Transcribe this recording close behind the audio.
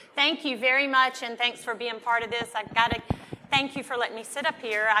Thank you very much, and thanks for being part of this. I got to thank you for letting me sit up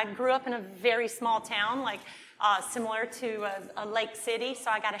here. I grew up in a very small town, similar to a Lake City,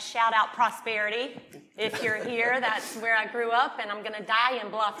 so I got to shout out Prosperity. If you're here, that's where I grew up, and I'm going to die in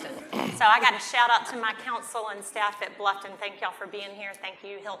Bluffton. So I got to shout out to my council and staff at Bluffton. Thank y'all for being here. Thank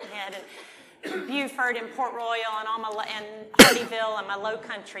you, Hilton Head, and Buford and Port Royal and Hardyville and my Low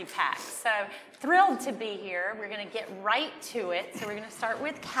Country pack. So thrilled to be here. We're going to get right to it. So we're going to start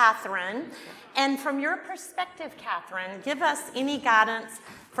with Catherine. And from your perspective, Catherine, give us any guidance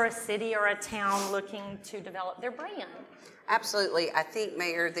for a city or a town looking to develop their brand. Absolutely. I think,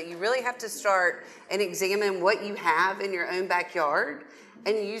 Mayor, that you really have to start and examine what you have in your own backyard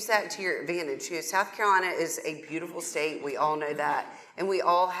and use that to your advantage. South Carolina is a beautiful state. We all know that. And we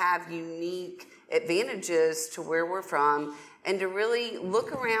all have unique advantages to where we're from, and to really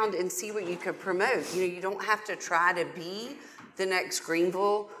look around and see what you could promote. You don't have to try to be the next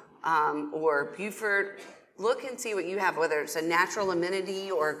Greenville or Buford. Look and see what you have, whether it's a natural amenity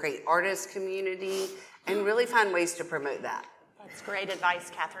or a great artist community, and really find ways to promote that. That's great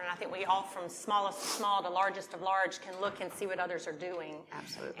advice, Catherine. I think we all, from smallest of small to largest of large, can look and see what others are doing.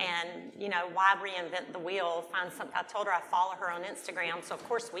 Absolutely. And, why reinvent the wheel? Find something. I told her I follow her on Instagram, so of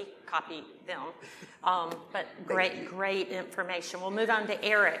course we copy them. But great information. We'll move on to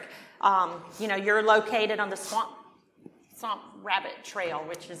Eric. You're located on the Swamp Rabbit Trail,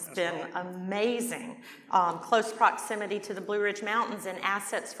 which has been amazing. Close proximity to the Blue Ridge Mountains and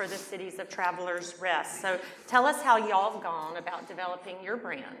assets for the cities of Travelers Rest. So tell us how y'all have gone about developing your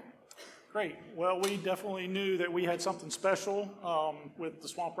brand. Great. Well, we definitely knew that we had something special with the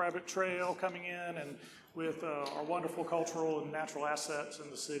Swamp Rabbit Trail coming in, and with our wonderful cultural and natural assets in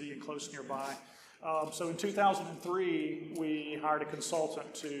the city and close nearby. So in 2003, we hired a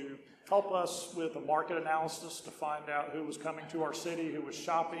consultant to help us with a market analysis to find out who was coming to our city, who was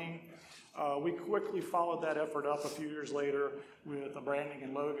shopping. We quickly followed that effort up a few years later with a branding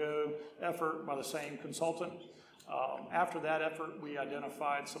and logo effort by the same consultant. After that effort, we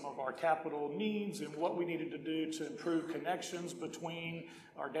identified some of our capital needs and what we needed to do to improve connections between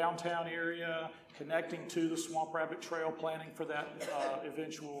our downtown area, connecting to the Swamp Rabbit Trail, planning for that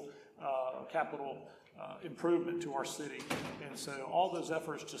eventual capital improvement to our city. And so all those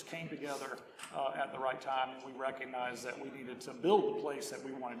efforts just came together at the right time, and we recognized that we needed to build the place that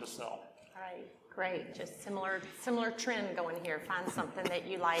we wanted to sell. All right, great. Just similar trend going here. Find something that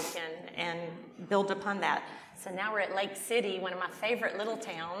you like and build upon that. So now we're at Lake City, one of my favorite little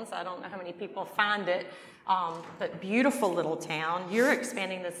towns. I don't know how many people find it, but beautiful little town. You're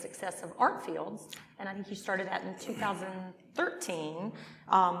expanding the success of Art Fields, and I think you started that in 2013.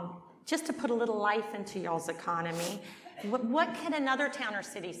 Just to put a little life into y'all's economy, what can another town or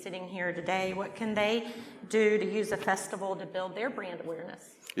city sitting here today, what can they do to use a festival to build their brand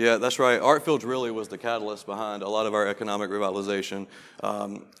awareness? Yeah, that's right. Art Fields really was the catalyst behind a lot of our economic revitalization.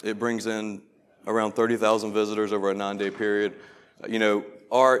 It brings in around 30,000 visitors over a 9-day period.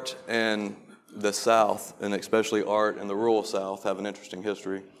 Art and the South, and especially art and the rural South, have an interesting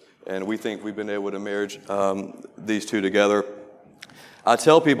history, and we think we've been able to marry these two together. I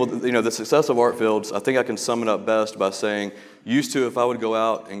tell people, the success of Art Fields, I think I can sum it up best by saying, used to, if I would go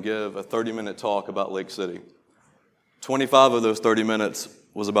out and give a 30-minute talk about Lake City, 25 of those 30 minutes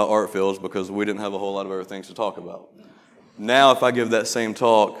was about Art Fields because we didn't have a whole lot of other things to talk about. Now, if I give that same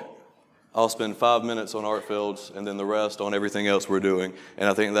talk, I'll spend 5 minutes on Art Fields and then the rest on everything else we're doing. And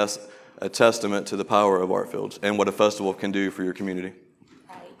I think that's a testament to the power of Art Fields and what a festival can do for your community.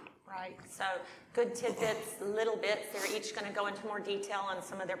 Right. So good tidbits, little bits. They're each going to go into more detail on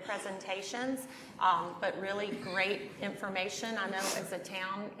some of their presentations, but really great information. I know as a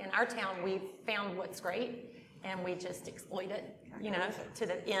town, in our town, we've found what's great, and we just exploit it, to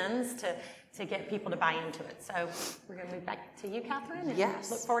the ends to get people to buy into it. So we're going to move back to you, Catherine, and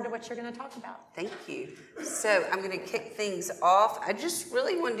look forward to what you're going to talk about. Thank you. So I'm going to kick things off. I just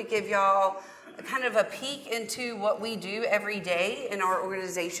really wanted to give y'all kind of a peek into what we do every day in our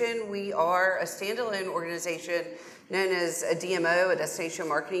organization. We are a standalone organization known as a DMO, a Destination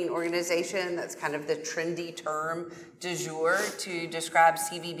Marketing Organization. That's kind of the trendy term du jour to describe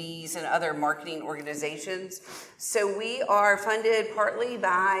CVBs and other marketing organizations. So we are funded partly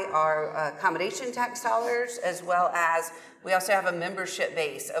by our accommodation tax dollars, as well as we also have a membership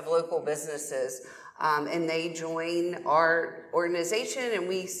base of local businesses. And they join our organization, and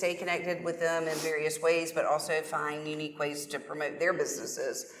we stay connected with them in various ways, but also find unique ways to promote their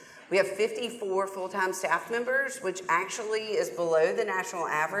businesses. We have 54 full-time staff members, which actually is below the national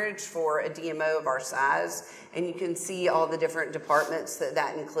average for a DMO of our size. And you can see all the different departments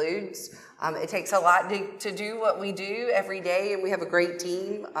that includes. It takes a lot to do what we do every day, and we have a great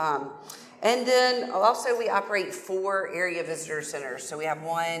team. And then also we operate 4 area visitor centers. So we have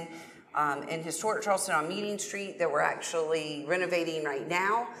one in historic Charleston on Meeting Street that we're actually renovating right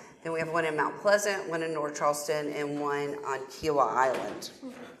now. Then we have one in Mount Pleasant, one in North Charleston, and one on Kiowa Island.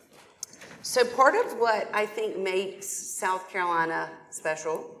 So part of what I think makes South Carolina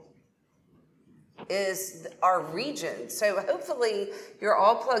special is our region. So hopefully you're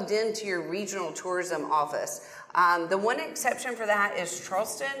all plugged into your regional tourism office. The one exception for that is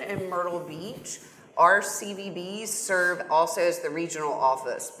Charleston and Myrtle Beach. Our CVBs serve also as the regional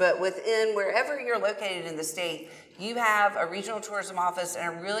office. But within wherever you're located in the state, you have a regional tourism office, and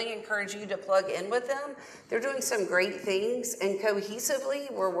I really encourage you to plug in with them. They're doing some great things, and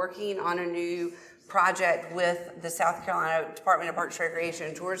cohesively, we're working on a new project with the South Carolina Department of Parks, Recreation,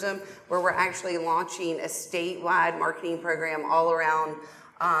 and Tourism, where we're actually launching a statewide marketing program all around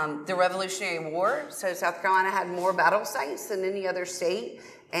the Revolutionary War. So South Carolina had more battle sites than any other state,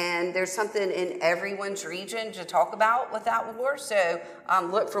 and there's something in everyone's region to talk about with that war. So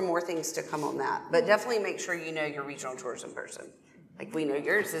look for more things to come on that. But definitely make sure you know your regional tourism person. Like we know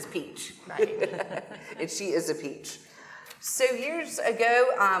yours is Peach. Right. And she is a peach. So years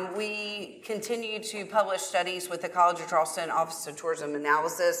ago, we continued to publish studies with the College of Charleston Office of Tourism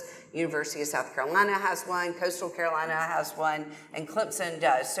Analysis. University of South Carolina has one, Coastal Carolina has one, and Clemson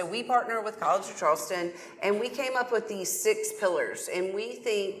does. So we partner with College of Charleston, and we came up with these 6 pillars. And we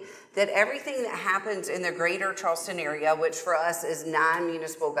think that everything that happens in the greater Charleston area, which for us is 9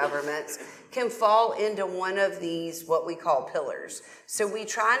 municipal governments, can fall into one of these, what we call pillars. So we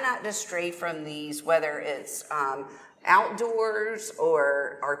try not to stray from these, whether it's outdoors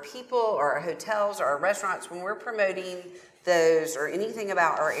or our people or our hotels or our restaurants. When we're promoting those or anything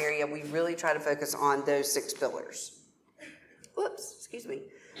about our area, we really try to focus on those 6 pillars. Whoops, excuse me.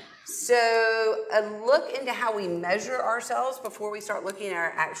 So a look into how we measure ourselves before we start looking at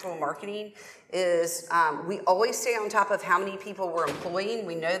our actual marketing is we always stay on top of how many people we're employing.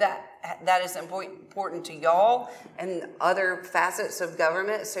 We know that is important to y'all and other facets of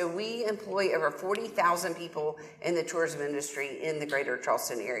government. So we employ over 40,000 people in the tourism industry in the greater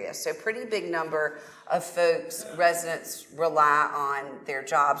Charleston area. So pretty big number of folks, residents rely on their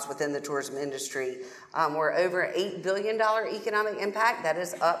jobs within the tourism industry. We're over $8 billion economic impact. That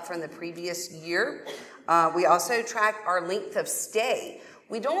is up from the previous year. We also track our length of stay.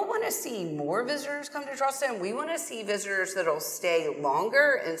 We don't want to see more visitors come to Charleston. We want to see visitors that'll stay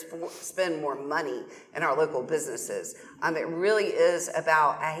longer and spend more money in our local businesses. It really is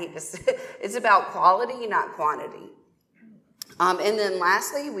about, I hate to say, it's about quality, not quantity. And then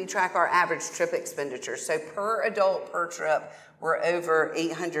lastly, we track our average trip expenditure. So per adult, per trip, we're over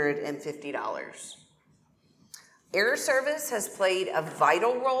 $850. Air service has played a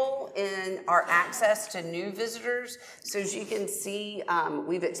vital role in our access to new visitors. So as you can see,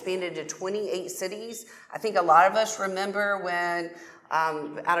 we've expanded to 28 cities. I think a lot of us remember when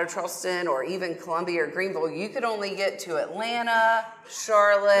out of Charleston or even Columbia or Greenville, you could only get to Atlanta,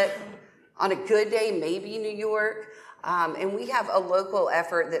 Charlotte, on a good day, maybe New York. And we have a local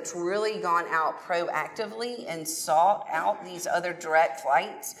effort that's really gone out proactively and sought out these other direct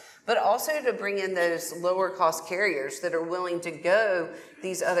flights, but also to bring in those lower cost carriers that are willing to go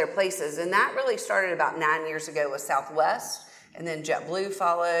these other places. And that really started about 9 years ago with Southwest, and then JetBlue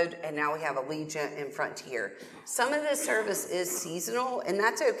followed, and now we have Allegiant and Frontier. Some of this service is seasonal, and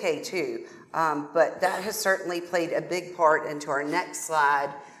that's okay too, but that has certainly played a big part into our next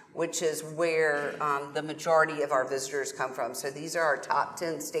slide, which is where the majority of our visitors come from. So these are our top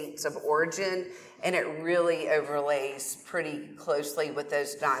 10 states of origin, and it really overlays pretty closely with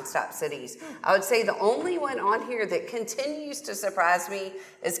those nonstop cities. I would say the only one on here that continues to surprise me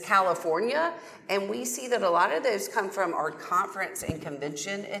is California, and we see that a lot of those come from our conference and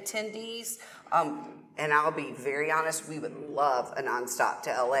convention attendees. And I'll be very honest, we would love a nonstop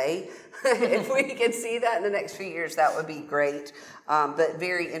to LA. If we could see that in the next few years, that would be great, but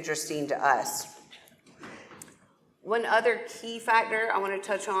very interesting to us. One other key factor I want to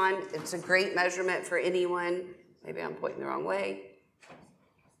touch on, it's a great measurement for anyone, maybe I'm pointing the wrong way,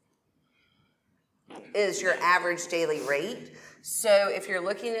 is your average daily rate. So if you're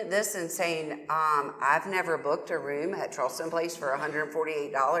looking at this and saying, I've never booked a room at Charleston Place for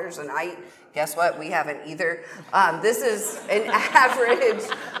 $148 a night, guess what? We haven't either. This is an average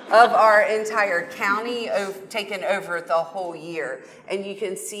of our entire county taken over the whole year. And you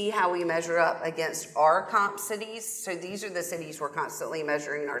can see how we measure up against our comp cities. So these are the cities we're constantly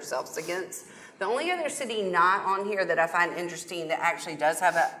measuring ourselves against. The only other city not on here that I find interesting that actually does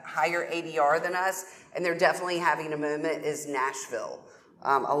have a higher ADR than us, and they're definitely having a moment, is Nashville.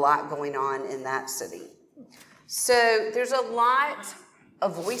 a lot going on in that city. So there's a lot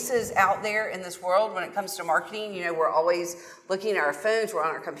of voices out there in this world when it comes to marketing. You know, we're always looking at our phones, we're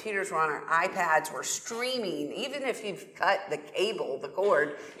on our computers, we're on our iPads, we're streaming. Even if you've cut the cable, the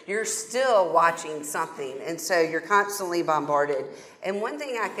cord, you're still watching something. And so you're constantly bombarded. And one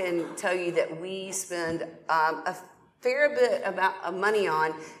thing I can tell you that we spend a fair bit of money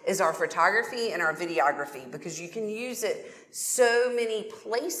on is our photography and our videography, because you can use it so many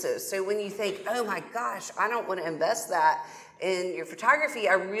places. So when you think, oh my gosh, I don't want to invest that in your photography,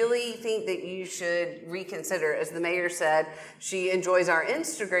 I really think that you should reconsider. As the mayor said, she enjoys our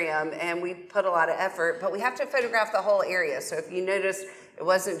Instagram, and we put a lot of effort, but we have to photograph the whole area. So if you notice, it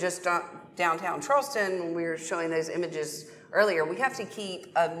wasn't just downtown Charleston when we were showing those images earlier. We have to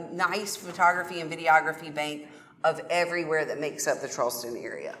keep a nice photography and videography bank of everywhere that makes up the Charleston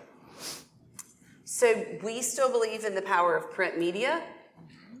area. So we still believe in the power of print media.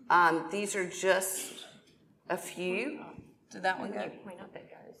 These are just a few. Did that one go? Point out that,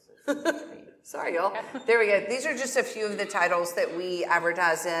 guys. Sorry, y'all. There we go. These are just a few of the titles that we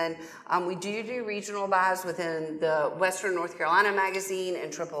advertise in. We do regional buys within the Western North Carolina Magazine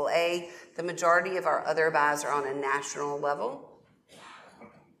and AAA. The majority of our other buys are on a national level.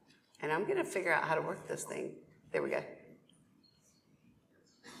 And I'm going to figure out how to work this thing. There we go.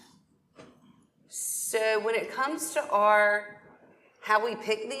 So when it comes to how we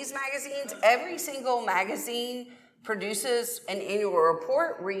pick these magazines, every single magazine produces an annual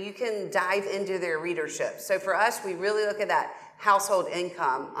report where you can dive into their readership. So for us, we really look at that household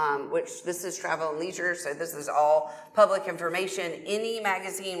income, which this is Travel and Leisure, so this is all public information. Any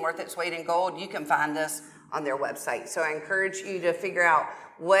magazine worth its weight in gold, you can find this on their website. So I encourage you to figure out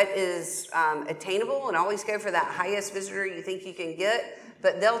what is attainable, and always go for that highest visitor you think you can get,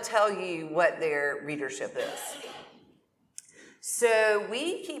 but they'll tell you what their readership is. So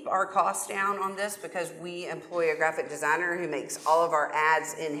we keep our costs down on this because we employ a graphic designer who makes all of our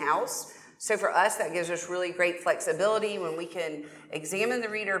ads in-house. So for us, that gives us really great flexibility when we can examine the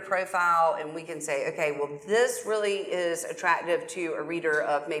reader profile and we can say, okay, well, this really is attractive to a reader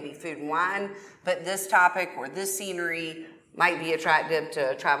of maybe food and wine, but this topic or this scenery might be attractive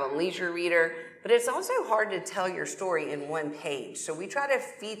to a travel and leisure reader. But it's also hard to tell your story in one page. So we try to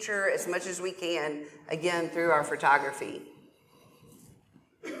feature as much as we can, again, through our photography.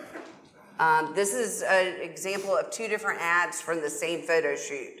 This is an example of two different ads from the same photo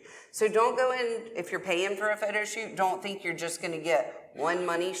shoot. So don't go in, if you're paying for a photo shoot, don't think you're just going to get one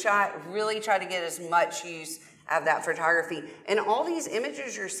money shot. Really try to get as much use out of that photography. And all these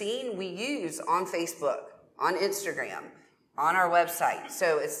images you're seeing, we use on Facebook, on Instagram, on our website.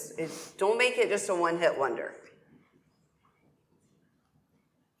 So it's don't make it just a one-hit wonder.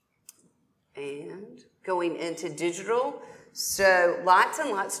 And going into digital. So lots and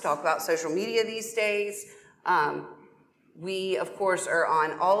lots to talk about social media these days. We, of course, are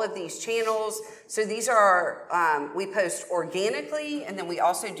on all of these channels. So these are, we post organically, and then we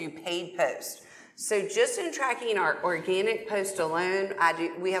also do paid posts. So just in tracking our organic post alone,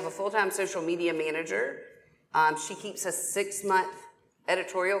 we have a full-time social media manager. She keeps a 6-month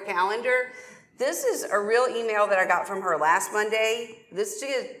editorial calendar. This is a real email that I got from her last Monday. This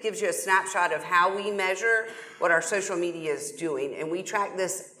gives you a snapshot of how we measure what our social media is doing. And we track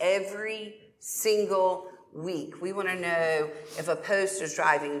this every single week. We want to know if a post is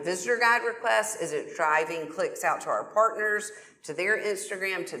driving visitor guide requests, is it driving clicks out to our partners, to their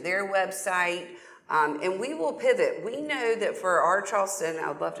Instagram, to their website, and we will pivot. We know that for our Charleston, I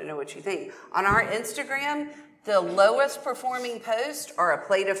would love to know what you think, on our Instagram, the lowest performing posts are a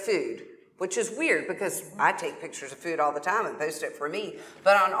plate of food, which is weird because I take pictures of food all the time and post it for me.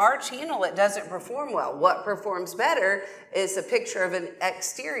 But on our channel, it doesn't perform well. What performs better is a picture of an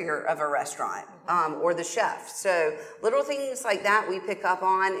exterior of a restaurant or the chef. So little things like that we pick up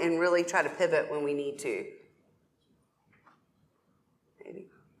on and really try to pivot when we need to. Maybe.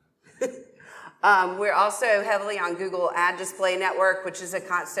 We're also heavily on Google Ad Display Network, which is a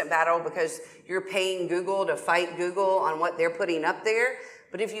constant battle because you're paying Google to fight Google on what they're putting up there.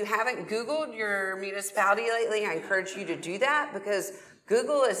 But if you haven't Googled your municipality lately, I encourage you to do that because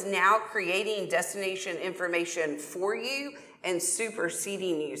Google is now creating destination information for you and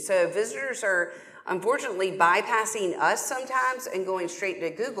superseding you. So visitors are unfortunately bypassing us sometimes and going straight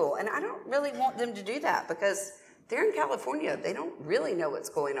to Google. And I don't really want them to do that because they're in California. They don't really know what's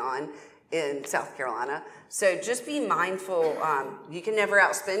going on in South Carolina. So just be mindful. You can never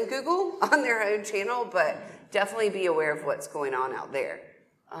outspend Google on their own channel, but definitely be aware of what's going on out there.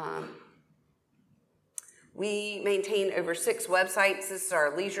 We maintain over 6 websites. This is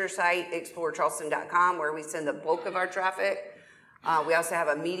our leisure site, explorecharleston.com, where we send the bulk of our traffic. We also have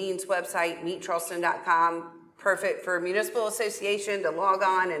a meetings website, meetcharleston.com, perfect for municipal association to log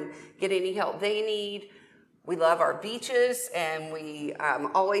on and get any help they need. We love our beaches, and we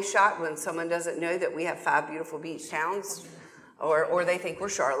always shocked when someone doesn't know that we have 5 beautiful beach towns, or they think we're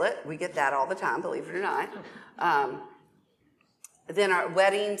Charlotte. We get that all the time, believe it or not. Then our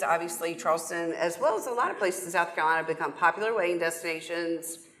weddings, obviously Charleston, as well as a lot of places in South Carolina, become popular wedding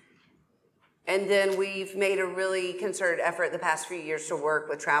destinations. And then we've made a really concerted effort the past few years to work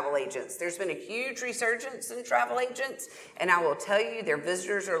with travel agents. There's been a huge resurgence in travel agents, and I will tell you, their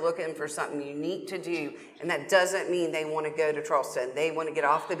visitors are looking for something unique to do, and that doesn't mean they want to go to Charleston. They want to get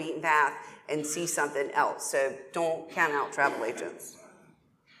off the beaten path and see something else, so don't count out travel agents.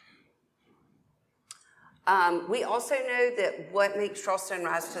 We also know that what makes Charleston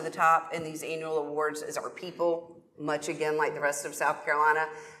rise to the top in these annual awards is our people, much again like the rest of South Carolina.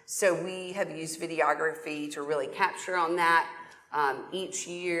 So we have used videography to really capture on that. Each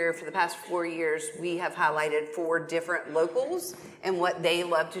year, for the past 4 years, we have highlighted 4 different locals and what they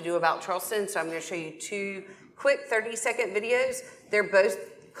love to do about Charleston. So I'm going to show you 2 quick 30-second videos. They're both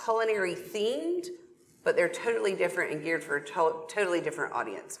culinary themed, but they're totally different and geared for a totally different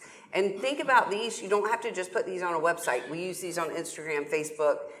audience. And think about these. You don't have to just put these on a website. We use these on Instagram,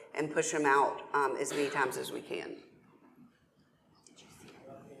 Facebook, and push them out as many times as we can.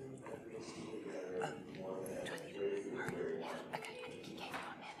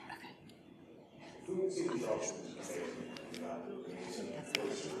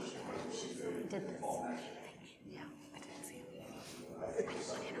 Did this. Yeah, I didn't see it.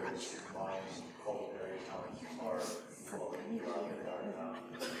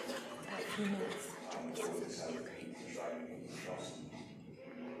 A few minutes.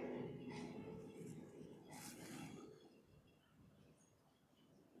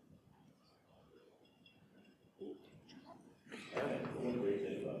 One great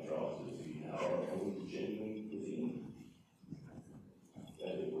thing about Charleston is we have our own genuine cuisine.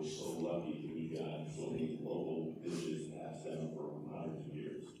 That we're so lucky that we've got so many local dishes passed down for hundreds of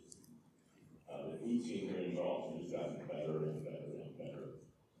years. The food scene here in Charleston has gotten better and better and better.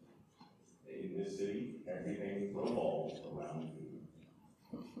 In this city, everything revolves around food.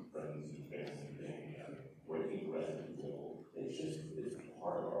 Friends and family, breaking bread and dough. It's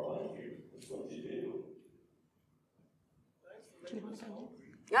part of our life here. It's what you do.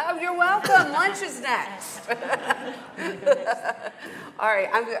 Oh, you're welcome. Lunch is next. All right,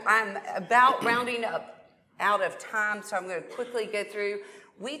 I'm about rounding up out of time, so I'm going to quickly go through.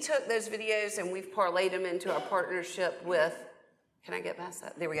 We took those videos and we've parlayed them into our partnership with, can I get past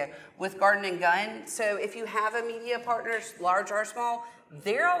that? There we go. With Garden and Gun. So if you have a media partner, large or small,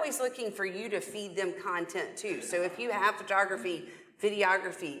 they're always looking for you to feed them content too. So if you have photography,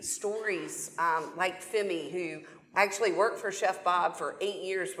 videography, stories like Femi, who actually worked for Chef Bob for 8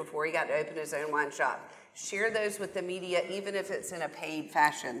 years before he got to open his own wine shop. Share those with the media, even if it's in a paid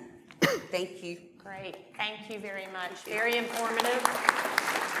fashion. Thank you. Great. Thank you very much. Very informative.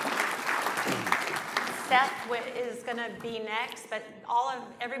 Seth is going to be next, but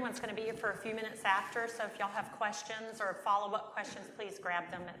everyone's going to be here for a few minutes after. So if y'all have questions or follow-up questions, please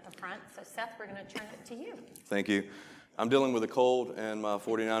grab them at the front. So Seth, we're going to turn it to you. Thank you. I'm dealing with a cold, and my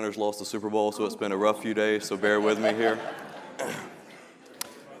 49ers lost the Super Bowl, so it's been a rough few days, so bear with me here.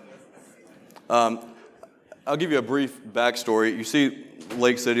 I'll give you a brief backstory. You see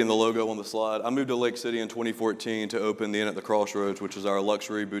Lake City in the logo on the slide. I moved to Lake City in 2014 to open the Inn at the Crossroads, which is our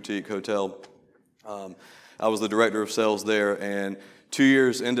luxury boutique hotel. I was the director of sales there, and 2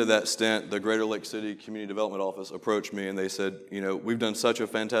 years into that stint, the Greater Lake City Community Development Office approached me, and they said, we've done such a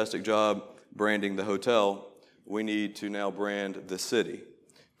fantastic job branding the hotel. We need to now brand the city.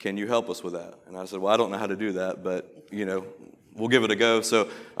 Can you help us with that? And I said, well, I don't know how to do that, but, we'll give it a go. So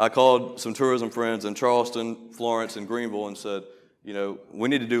I called some tourism friends in Charleston, Florence, and Greenville and said, we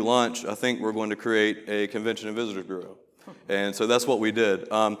need to do lunch. I think we're going to create a convention and visitors bureau. And so that's what we did.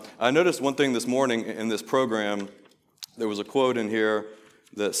 I noticed one thing this morning in this program. There was a quote in here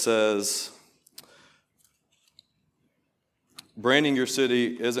that says, branding your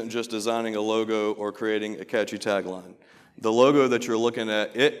city isn't just designing a logo or creating a catchy tagline. The logo that you're looking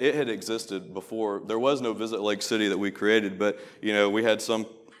at, it had existed before. There was no Visit Lake City that we created, but we had some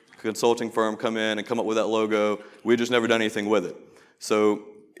consulting firm come in and come up with that logo. We just never done anything with it. So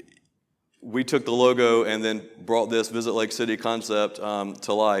we took the logo and then brought this Visit Lake City concept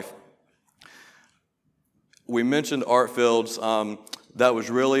to life. We mentioned art fields. That was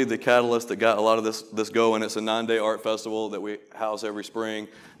really the catalyst that got a lot of this going. It's a 9-day art festival that we house every spring.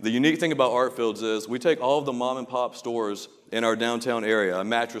 The unique thing about art fields is we take all of the mom and pop stores in our downtown area, a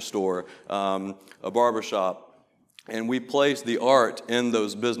mattress store, a barber shop, and we place the art in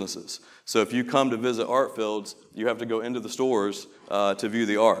those businesses. So if you come to visit Art Fields, you have to go into the stores to view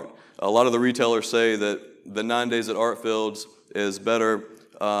the art. A lot of the retailers say that the 9 days at Art Fields is better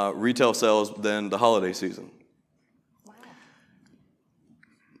retail sales than the holiday season.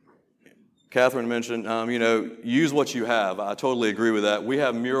 Catherine mentioned, use what you have. I totally agree with that. We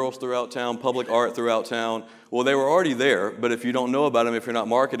have murals throughout town, public art throughout town. Well, they were already there, but if you don't know about them, if you're not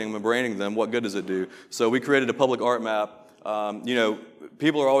marketing them and branding them, what good does it do? So we created a public art map.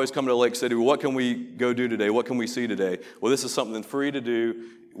 People are always coming to Lake City. Well, what can we go do today? What can we see today? Well, this is something free to do.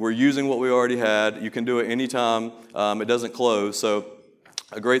 We're using what we already had. You can do it anytime. It doesn't close. So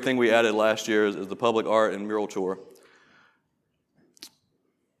a great thing we added last year is the public art and mural tour.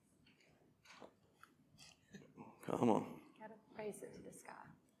 Come on. Gotta raise it to the sky.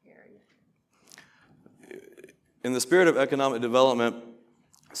 Here. In the spirit of economic development,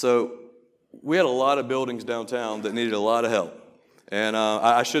 so we had a lot of buildings downtown that needed a lot of help. And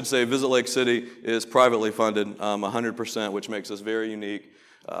I should say Visit Lake City is privately funded 100%, which makes us very unique.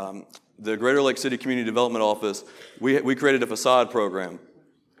 The Greater Lake City Community Development Office, we created a facade program.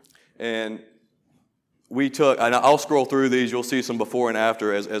 And and I'll scroll through these, you'll see some before and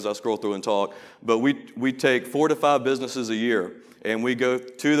after as I scroll through and talk, but we take 4 to 5 businesses a year, and we go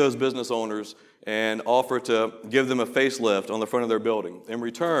to those business owners and offer to give them a facelift on the front of their building. In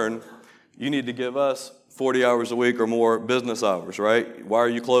return, you need to give us 40 hours a week or more business hours, right? Why are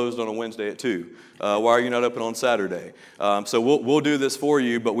you closed on a Wednesday at 2? Why are you not open on Saturday? So we'll do this for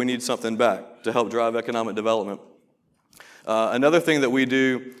you, but we need something back to help drive economic development. Another thing that we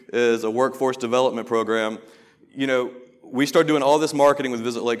do is a workforce development program. We started doing all this marketing with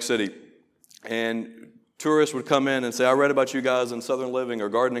Visit Lake City, and tourists would come in and say, I read about you guys in Southern Living or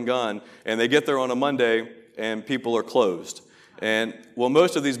Garden and Gun, and they get there on a Monday and people are closed. And well,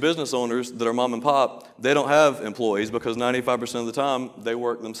 most of these business owners that are mom and pop, they don't have employees because 95% of the time they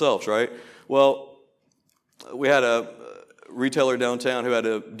work themselves, right? Well, we had a retailer downtown who had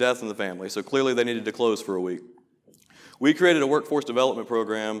a death in the family, so clearly they needed to close for a week. We created a workforce development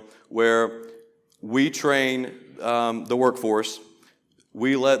program where we train the workforce.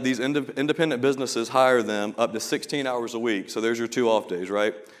 We let these independent businesses hire them up to 16 hours a week. So there's your 2 off days,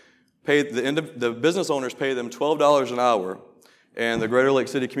 right? The business owners pay them $12 an hour, and the Greater Lake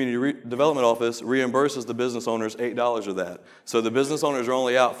City Community Development Office reimburses the business owners $8 of that. So the business owners are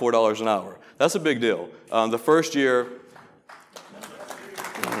only out $4 an hour. That's a big deal. The first year...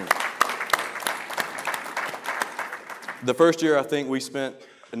 The first year, I think we spent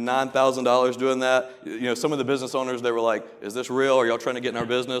 $9,000 doing that. Some of the business owners, they were like, is this real? Are y'all trying to get in our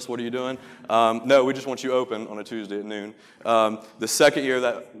business? What are you doing? No, we just want you open on a Tuesday at noon. The second year,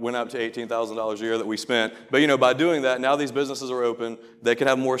 that went up to $18,000 a year that we spent. But, by doing that, now these businesses are open. They can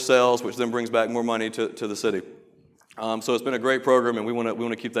have more sales, which then brings back more money to the city. So it's been a great program, and we want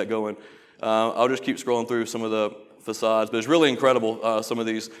to keep that going. I'll just keep scrolling through some of the facades. But it's really incredible, some of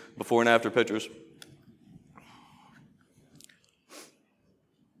these before and after pictures.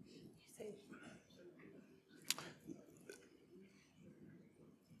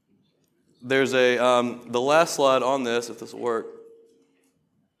 There's the last slide on this, if this will work.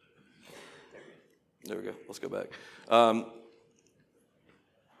 There we go. Let's go back.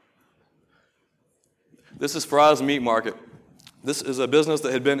 This is Fry's Meat Market. This is a business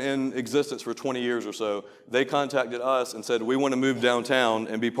that had been in existence for 20 years or so. They contacted us and said, we want to move downtown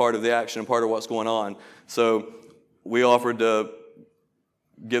and be part of the action, part of what's going on. So we offered to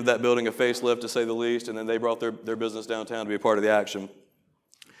give that building a facelift, to say the least, and then they brought their business downtown to be a part of the action.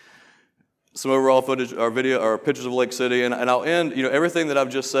 Some overall footage, our video, our pictures of Lake City, and I'll end, everything that I've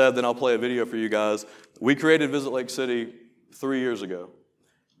just said, then I'll play a video for you guys. We created Visit Lake City 3 years ago,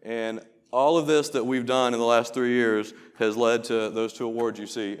 and all of this that we've done in the last 3 years has led to those 2 awards you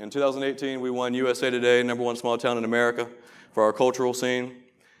see. In 2018, we won USA Today, #1 small town in America for our cultural scene.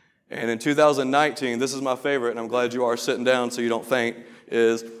 And in 2019, this is my favorite, and I'm glad you are sitting down so you don't faint,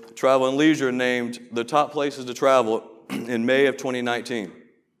 is Travel and Leisure named the top places to travel in May of 2019.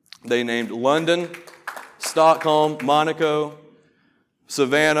 They named London, Stockholm, Monaco,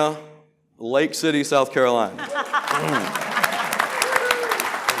 Savannah, Lake City, South Carolina.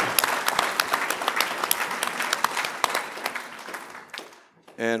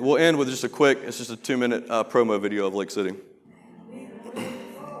 And we'll end with just it's just a 2-minute promo video of Lake City.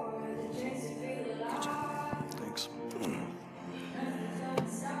 Thanks.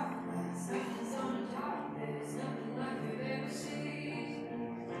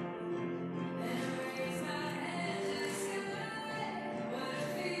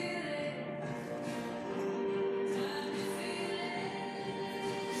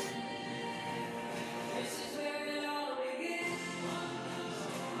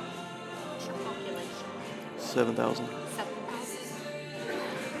 7,000.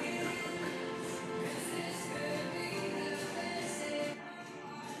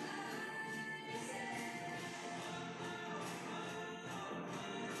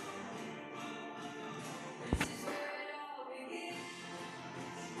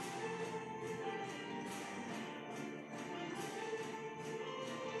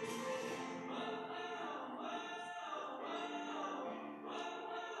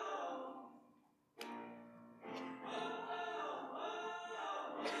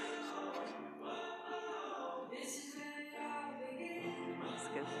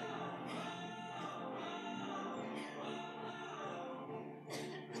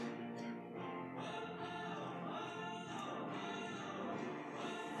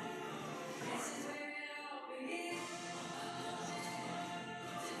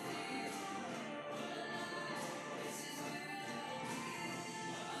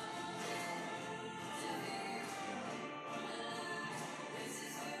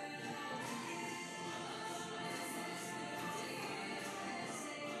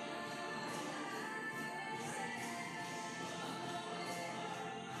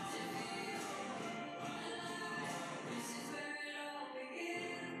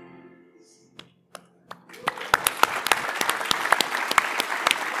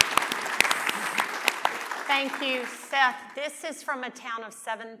 Thank you, Seth. This is from a town of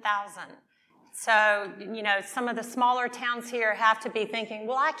 7,000. So, you know, some of the smaller towns here have to be thinking,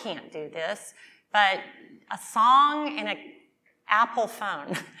 well, I can't do this. But a song and an Apple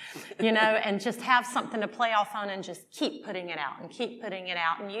phone, you know, and just have something to play off on and just keep putting it out and keep putting it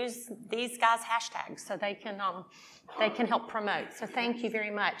out and use these guys' hashtags so they can help promote. So thank you very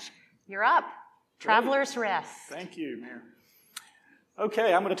much. You're up. Traveler's Rest. Thank you, Mayor.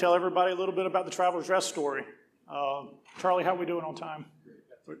 Okay, I'm going to tell everybody a little bit about the Traveler's Rest story. Charlie, how are we doing on time?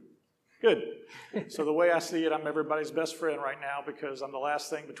 Good. So the way I see it, I'm everybody's best friend right now because I'm the last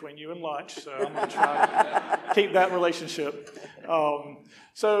thing between you and lunch. So I'm going to try to keep that relationship.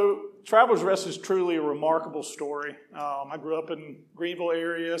 So Traveler's Rest is truly a remarkable story. I grew up in Greenville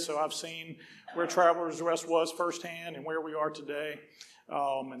area, so I've seen where Traveler's Rest was firsthand and where we are today.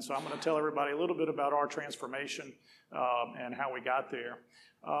 And so I'm going to tell everybody a little bit about our transformation and how we got there.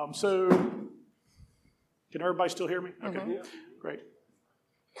 So can everybody still hear me? Okay, mm-hmm. Great.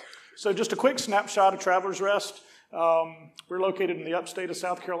 So just a quick snapshot of Traveler's Rest. We're located in the upstate of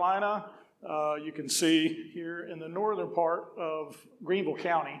South Carolina. You can see here in the northern part of Greenville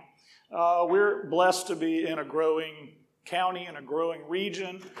County. We're blessed to be in a growing county and a growing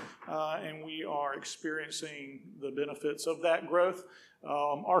region, and we are experiencing the benefits of that growth.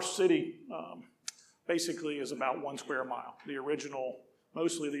 Our city basically is about 1 square mile.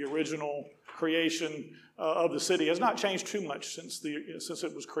 Mostly the original creation of the city has not changed too much since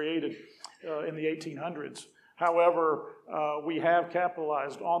it was created in the 1800s. However, we have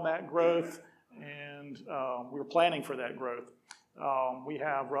capitalized on that growth, and we're planning for that growth. We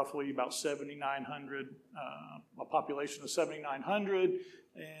have roughly about 7,900, a population of 7,900,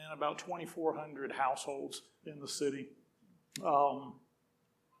 and about 2,400 households in the city.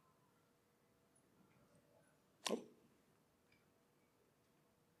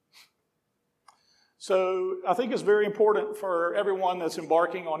 So I think it's very important for everyone that's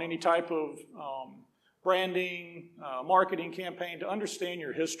embarking on any type of branding, marketing campaign to understand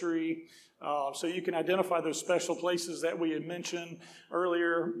your history so you can identify those special places that we had mentioned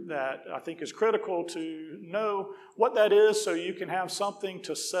earlier that I think is critical to know what that is so you can have something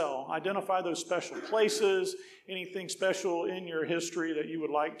to sell. Identify those special places, anything special in your history that you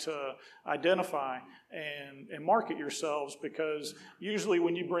would like to identify and market yourselves, because usually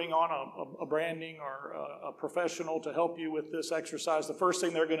when you bring on a branding or a professional to help you with this exercise, the first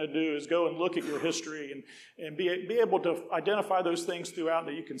thing they're going to do is go and look at your history and be able to identify those things throughout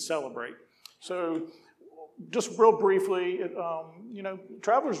that you can celebrate. So just real briefly,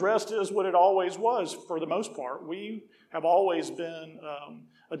 Traveler's Rest is what it always was for the most part. We have always been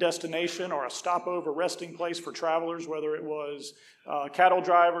a destination or a stopover resting place for travelers, whether it was cattle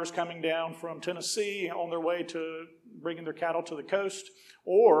drivers coming down from Tennessee on their way to bringing their cattle to the coast,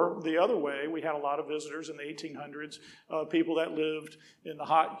 or the other way, we had a lot of visitors in the 1800s, people that lived in the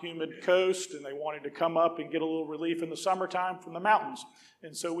hot, humid coast, and they wanted to come up and get a little relief in the summertime from the mountains.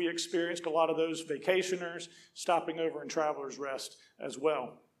 And so we experienced a lot of those vacationers stopping over in Traveler's Rest as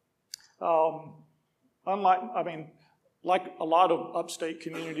well. Like a lot of upstate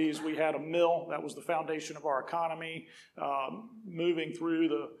communities, we had a mill that was the foundation of our economy, moving through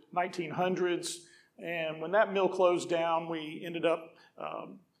the 1900s. And when that mill closed down, we ended up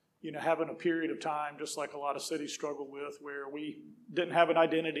having a period of time, just like a lot of cities struggle with, where we didn't have an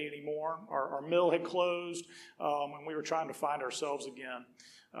identity anymore. Our mill had closed, and we were trying to find ourselves again.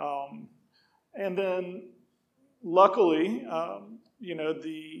 And then, luckily,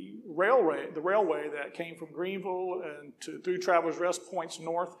 the railway that came from Greenville and through Travelers Rest points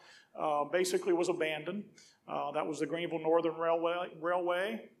north basically was abandoned. That was the Greenville Northern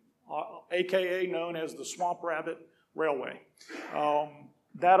Railway, aka known as the Swamp Rabbit Railway.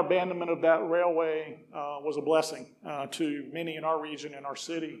 That abandonment of that railway was a blessing to many in our region and our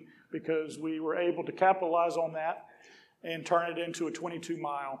city, because we were able to capitalize on that and turn it into a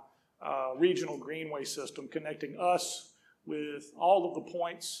 22-mile regional greenway system connecting us with all of the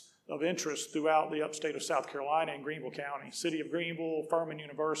points of interest throughout the upstate of South Carolina and Greenville County. City of Greenville, Furman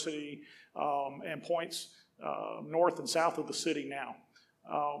University, and points north and south of the city now.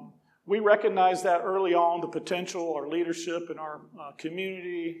 We recognized that early on, the potential. Our leadership in our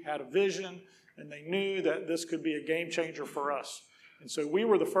community had a vision, and they knew that this could be a game changer for us. And so we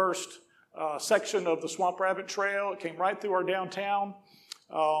were the first section of the Swamp Rabbit Trail. It came right through our downtown.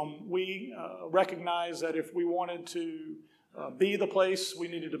 We recognized that if we wanted to be the place, we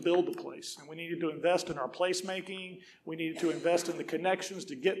needed to build the place. And we needed to invest in our placemaking. We needed to invest in the connections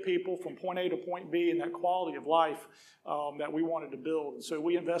to get people from point A to point B and that quality of life that we wanted to build. And so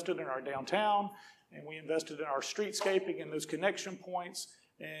we invested in our downtown, and we invested in our streetscaping and those connection points.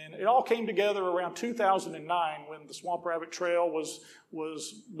 And it all came together around 2009 when the Swamp Rabbit Trail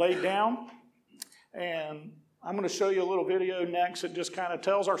was laid down. And I'm going to show you a little video next that just kind of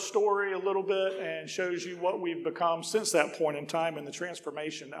tells our story a little bit and shows you what we've become since that point in time and the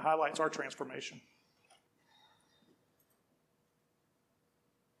transformation that highlights our transformation.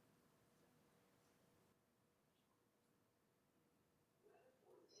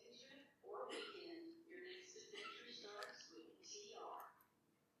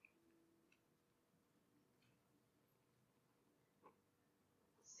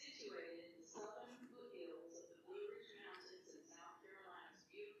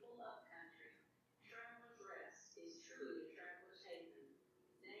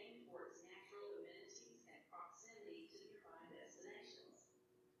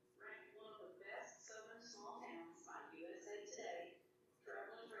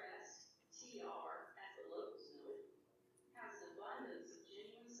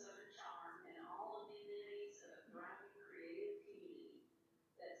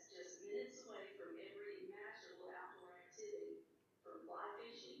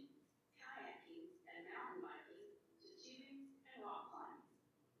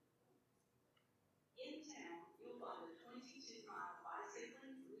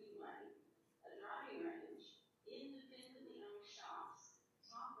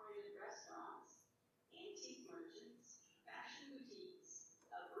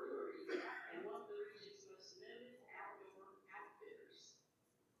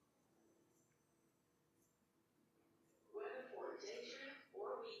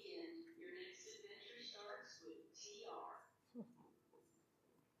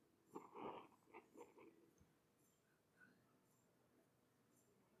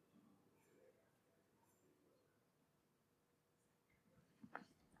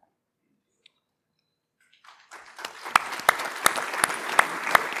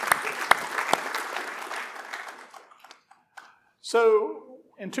 So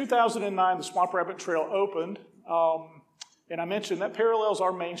in 2009, the Swamp Rabbit Trail opened, and I mentioned that parallels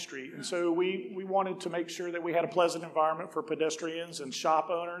our main street. And so we wanted to make sure that we had a pleasant environment for pedestrians and shop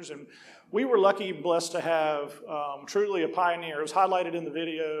owners. And we were lucky and blessed to have truly a pioneer. It was highlighted in the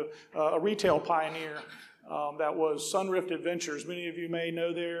video, a retail pioneer. That was Sunrift Adventures. Many of you may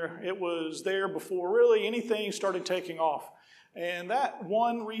know there. It was there before really anything started taking off. And that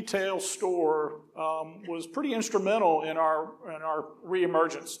one retail store was pretty instrumental in our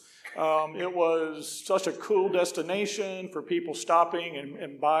reemergence. It was such a cool destination for people stopping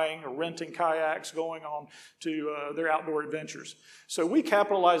and buying or renting kayaks, going on to their outdoor adventures. So we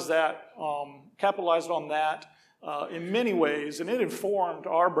capitalized on that in many ways, and it informed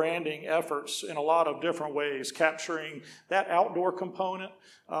our branding efforts in a lot of different ways, capturing that outdoor component,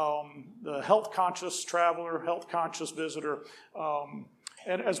 the health-conscious traveler, health-conscious visitor,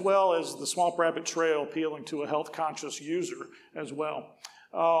 and as well as the Swamp Rabbit Trail appealing to a health-conscious user as well.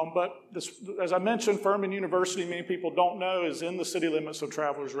 But this, as I mentioned, Furman University, many people don't know, is in the city limits of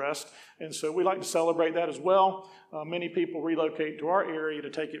Travelers Rest, and so we like to celebrate that as well. Many people relocate to our area to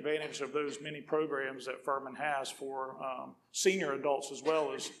take advantage of those many programs that Furman has for senior adults as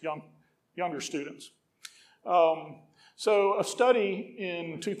well as younger students. So a study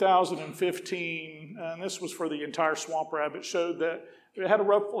in 2015, and this was for the entire Swamp Rabbit, showed that it had a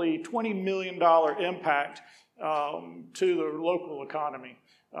roughly $20 million impact to the local economy.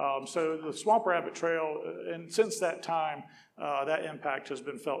 So the Swamp Rabbit Trail, and since that time, that impact has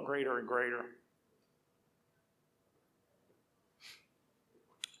been felt greater and greater.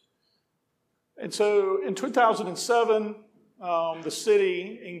 And so in 2007, the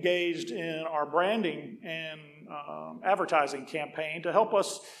city engaged in our branding and advertising campaign to help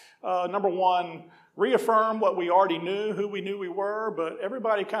us, number one, reaffirm what we already knew, who we knew we were, but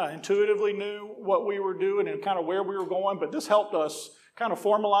everybody kind of intuitively knew what we were doing and kind of where we were going, but this helped us kind of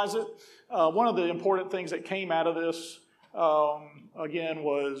formalize it. One of the important things that came out of this, again,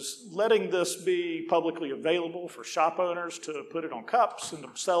 was letting this be publicly available for shop owners to put it on cups and to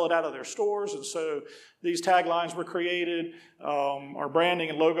sell it out of their stores. And so these taglines were created, our branding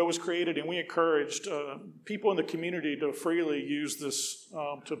and logo was created, and we encouraged people in the community to freely use this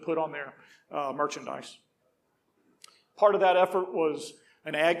to put on their merchandise. Part of that effort was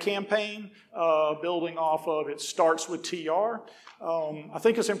an ad campaign building off of It Starts with TR. I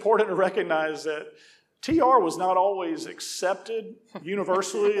think it's important to recognize that TR was not always accepted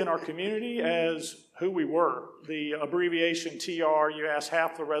universally in our community as who we were. The abbreviation TR, you ask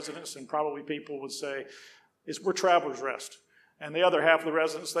half the residents and probably people would say, we're Travelers Rest. And the other half of the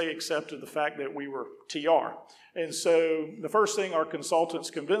residents, they accepted the fact that we were TR. And so the first thing our consultants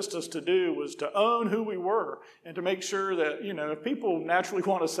convinced us to do was to own who we were and to make sure that, if people naturally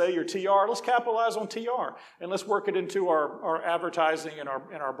want to say you're TR, let's capitalize on TR and let's work it into our advertising and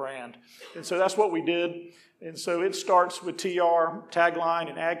our brand. And so that's what we did. And so It Starts with TR tagline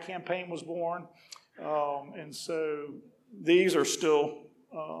and ad campaign was born. And so these are still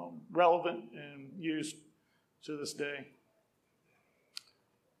relevant and used to this day.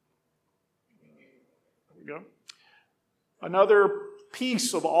 Go. Another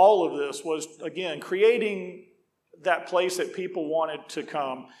piece of all of this was, again, creating that place that people wanted to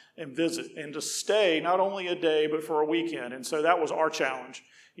come and visit and to stay not only a day but for a weekend. And so that was our challenge.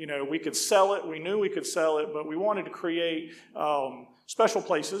 We could sell it. We knew we could sell it, but we wanted to create special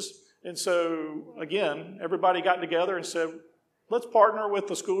places. And so, again, everybody got together and said, let's partner with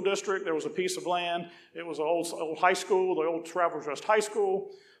the school district. There was a piece of land. It was an old high school, the old Travelers Rest High School.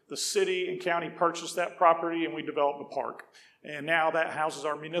 The city and county purchased that property and we developed a park. And now that houses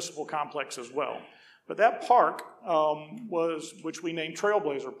our municipal complex as well. But that park which we named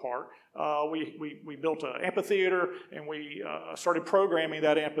Trailblazer Park, we built an amphitheater and we started programming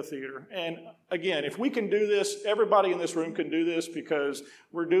that amphitheater. And again, if we can do this, everybody in this room can do this because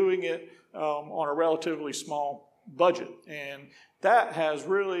we're doing it on a relatively small budget. And that has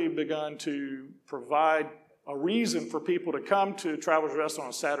really begun to provide a reason for people to come to Travelers Rest on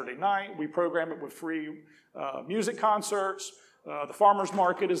a Saturday night. We program it with free music concerts. The farmers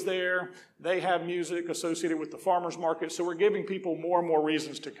market is there. They have music associated with the farmers market. So we're giving people more and more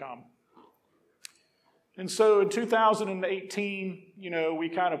reasons to come. And so in 2018, we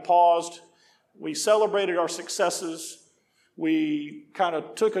kind of paused. We celebrated our successes. We kind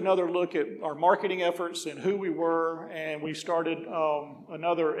of took another look at our marketing efforts and who we were, and we started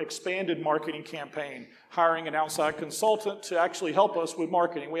another expanded marketing campaign, hiring an outside consultant to actually help us with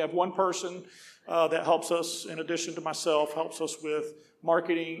marketing. We have one person that helps us, in addition to myself, helps us with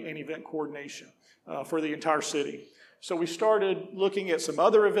marketing and event coordination for the entire city. So we started looking at some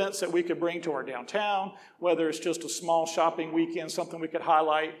other events that we could bring to our downtown, whether it's just a small shopping weekend, something we could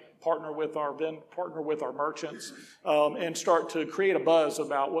highlight, partner with our merchants, and start to create a buzz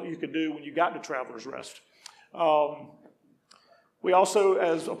about what you could do when you got to Travelers Rest. We also,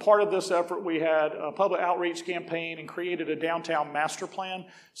 as a part of this effort, we had a public outreach campaign and created a downtown master plan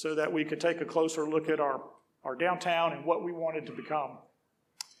so that we could take a closer look at our downtown and what we wanted to become.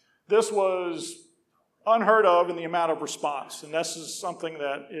 This was unheard of in the amount of response, and this is something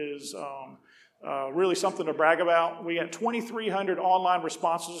that is really something to brag about. We had 2,300 online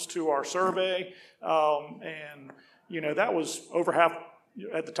responses to our survey, and that was over half,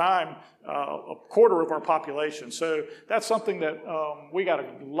 at the time, a quarter of our population. So that's something that we got a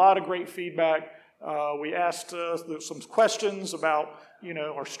lot of great feedback. We asked some questions about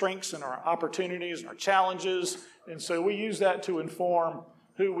our strengths and our opportunities and our challenges, and so we used that to inform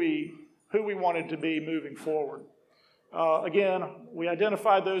who we wanted to be moving forward. Again, we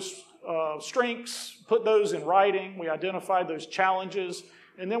identified those strengths, put those in writing, we identified those challenges,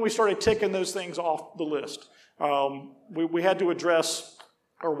 and then we started ticking those things off the list. We had to address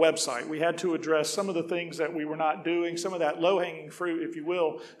our website. We had to address some of the things that we were not doing, some of that low-hanging fruit, if you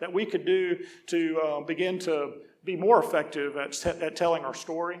will, that we could do to begin to be more effective at telling our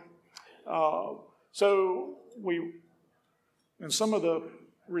story. And some of the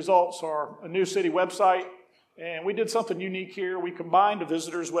results are a new city website And we did something unique here. We combined a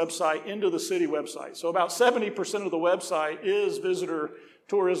visitor's website into the city website. So about 70% of the website is visitor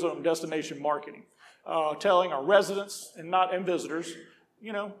tourism destination marketing, telling our residents and visitors,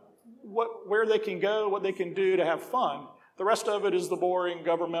 where they can go, what they can do to have fun. The rest of it is the boring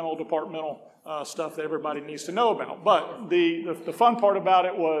governmental, departmental stuff that everybody needs to know about. But the fun part about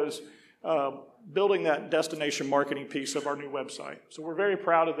it was building that destination marketing piece of our new website. So we're very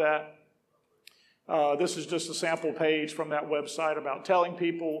proud of that. This is just a sample page from that website about telling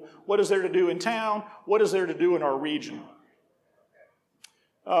people what is there to do in town, what is there to do in our region.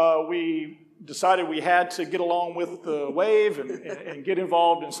 We decided we had to get along with the wave and get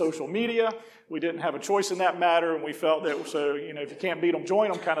involved in social media. We didn't have a choice in that matter, and we felt that, if you can't beat them,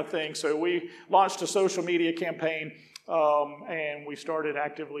 join them kind of thing. So we launched a social media campaign, and we started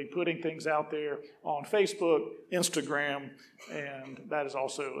actively putting things out there on Facebook, Instagram, and that has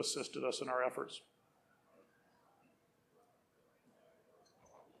also assisted us in our efforts.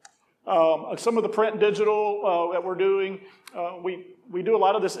 Some of the print and digital that we're doing, we do a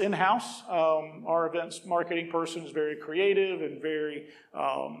lot of this in-house. Our events marketing person is very creative and very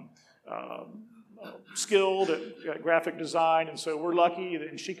skilled at graphic design, and so we're lucky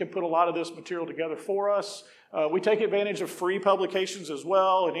that she can put a lot of this material together for us. We take advantage of free publications as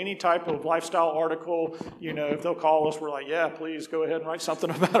well, and any type of lifestyle article, if they'll call us, we're like, yeah, please go ahead and write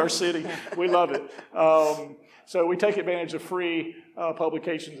something about our city. We love it. So we take advantage of free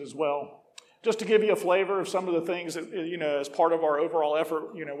publications as well. Just to give you a flavor of some of the things that, as part of our overall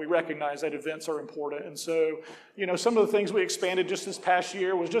effort, we recognize that events are important. And so, some of the things we expanded just this past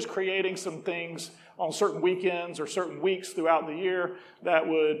year was just creating some things on certain weekends or certain weeks throughout the year that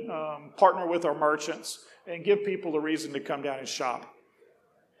would partner with our merchants and give people a reason to come down and shop.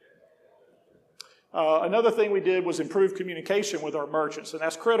 Another thing we did was improve communication with our merchants, and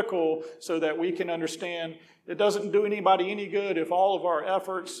that's critical so that we can understand it doesn't do anybody any good if all of our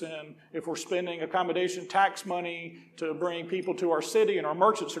efforts and if we're spending accommodation tax money to bring people to our city and our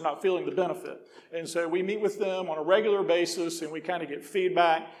merchants are not feeling the benefit. And so we meet with them on a regular basis and we kind of get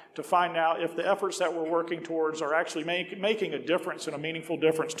feedback to find out if the efforts that we're working towards are actually making a difference and a meaningful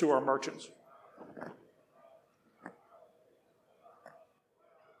difference to our merchants.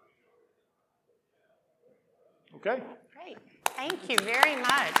 Okay. Great. Thank you very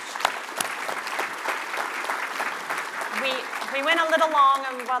much. We went a little long,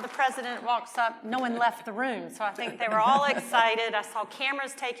 and while the president walks up, no one left the room. So I think they were all excited. I saw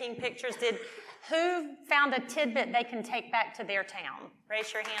cameras taking pictures. Who found a tidbit they can take back to their town?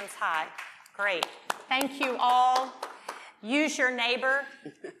 Raise your hands high. Great. Thank you all. Use your neighbor.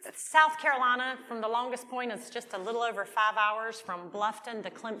 South Carolina, from the longest point, is just a little over 5 hours from Bluffton to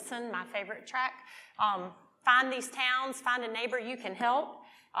Clemson, my favorite track. Find these towns, find a neighbor you can help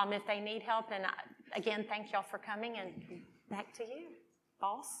if they need help. And again, thank y'all for coming, and back to you,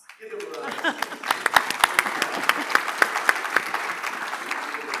 boss.